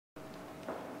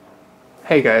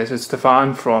Hey guys, it's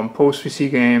Stefan from Post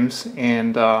PC Games,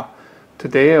 and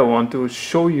today I want to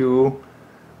show you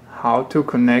how to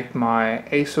connect my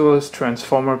ASUS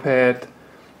Transformer Pad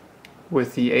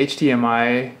with the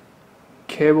HDMI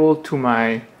cable to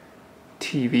my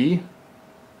TV,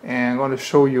 and I'm going to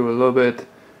show you a little bit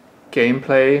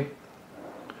gameplay.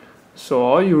 So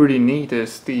all you really need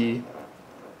is the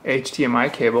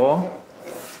HDMI cable,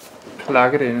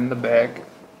 plug it in the back,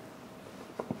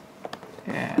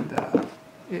 and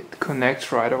it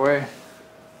connects right away.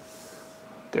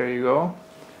 There you go.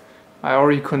 I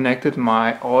already connected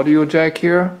my audio jack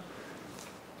here,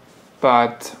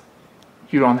 but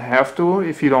you don't have to.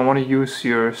 If you don't want to use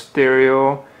your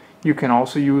stereo, you can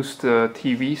also use the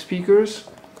TV speakers,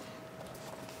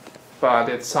 but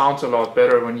it sounds a lot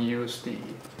better when you use the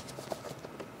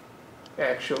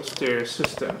actual stereo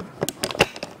system.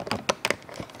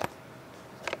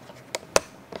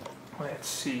 Let's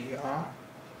see,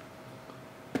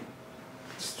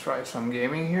 let's try some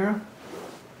gaming here.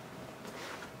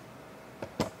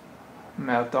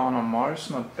 Meltdown on Mars,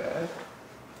 not bad.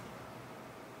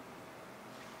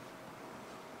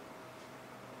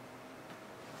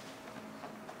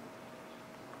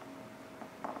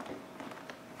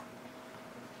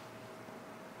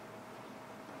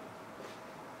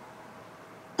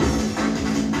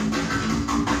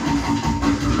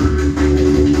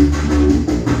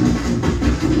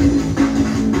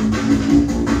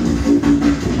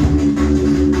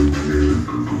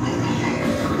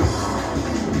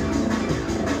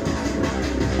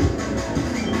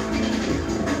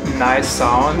 Nice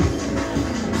sound.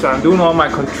 So I'm doing all my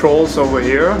controls over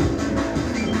here,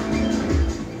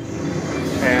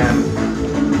 and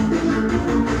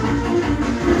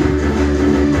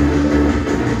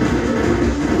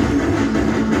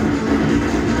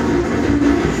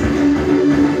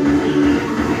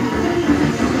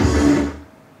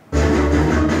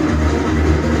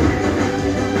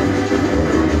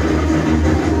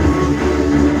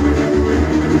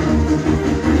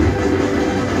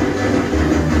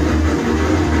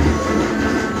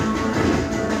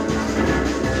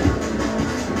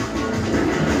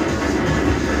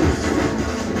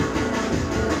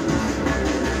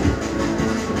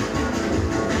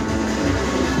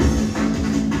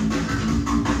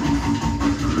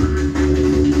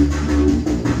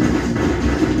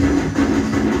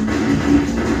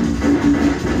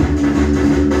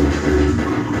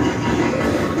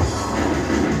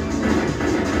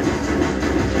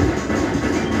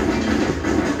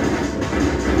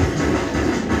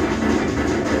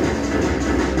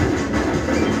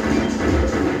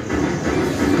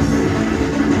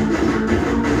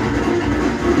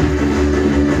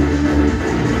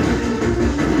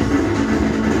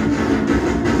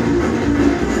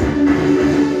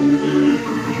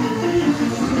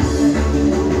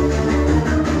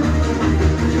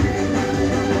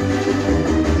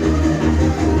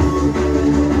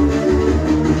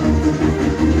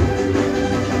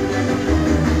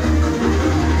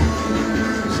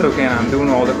so again, I'm doing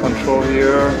all the control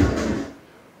here,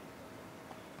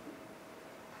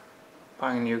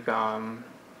 buying new gum,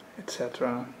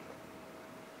 etc.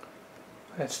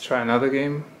 Let's try another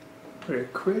game real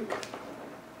quick.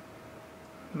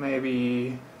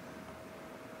 Maybe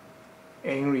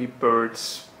Angry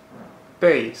Birds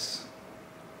Space.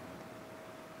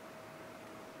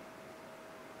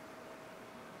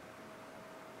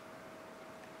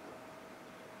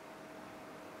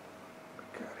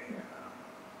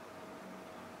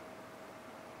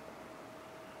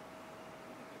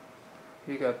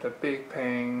 You got the big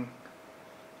ping.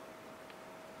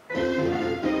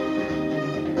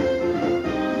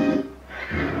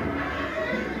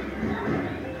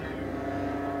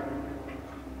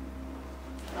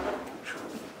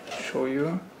 Show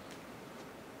you.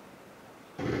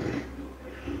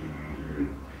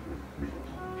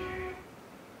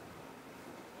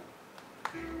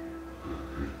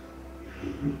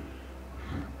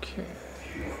 Okay,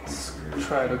 let's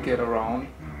try to get around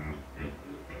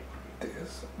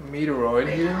this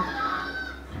meteoroid here.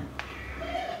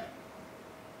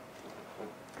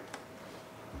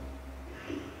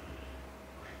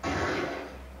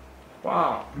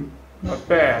 Wow, not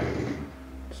bad.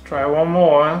 Let's try one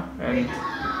more, and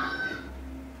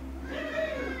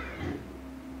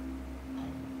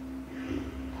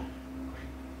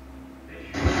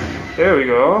there we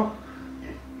go.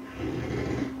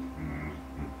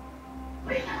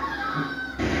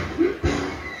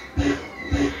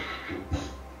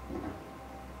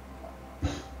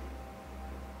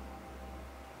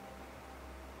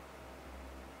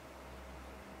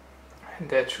 And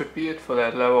that should be it for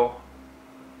that level.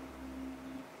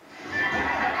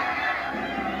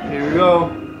 Here we go.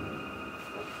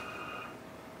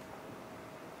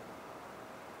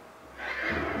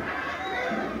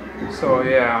 So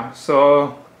yeah,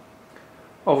 so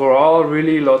overall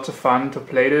really lots of fun to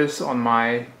play this on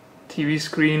my TV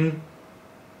screen.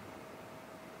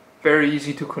 Very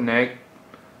easy to connect,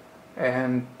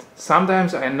 and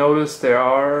sometimes I notice there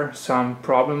are some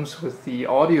problems with the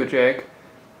audio jack.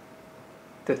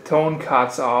 The tone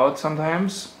cuts out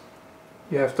sometimes.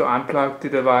 You have to unplug the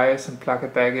device and plug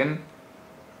it back in.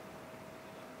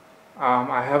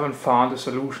 I haven't found a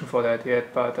solution for that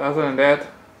yet, but other than that,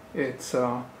 it's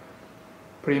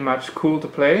pretty much cool to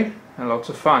play and lots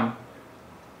of fun.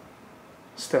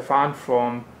 Stefan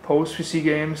from Post PC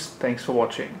Games, thanks for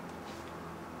watching.